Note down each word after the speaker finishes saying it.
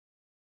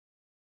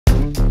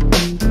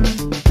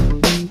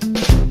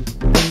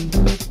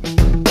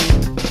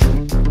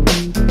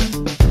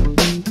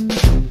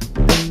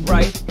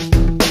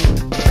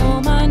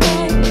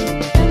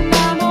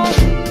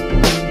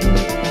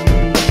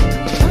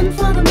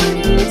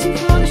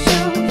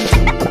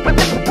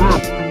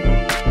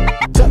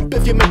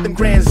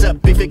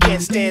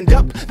stand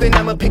up, then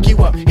I'ma pick you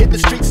up. Hit the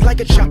streets like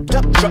a chopped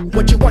up truck.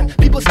 What you want?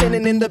 People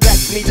standing in the back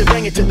need to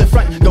bring it to the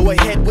front. Go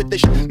ahead with the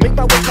make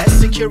my way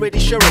past security,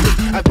 surely.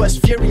 I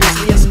bust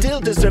furiously and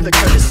still deserve the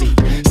courtesy.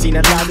 Seen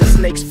a lot of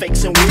snakes,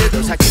 fakes, and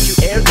weirdos. How could you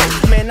air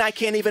those? Man, I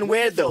can't even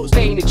wear those.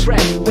 Stay in the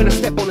track when I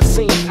step on the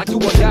scene. I do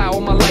or die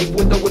all my life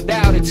with or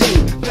without a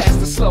team. Fast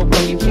and slow, bro,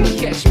 you can't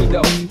catch me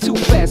though. Too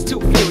fast, too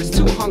furious,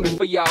 too hungry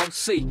for y'all.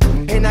 See.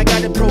 And I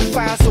got a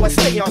profile, so I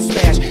stay on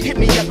smash. Hit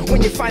me up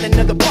when you find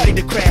another party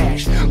to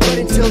crash. But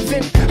until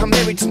then, I'm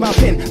married to my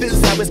pen. This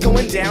is how it's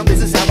going down.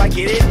 This is how I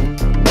get it.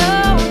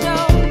 No, no.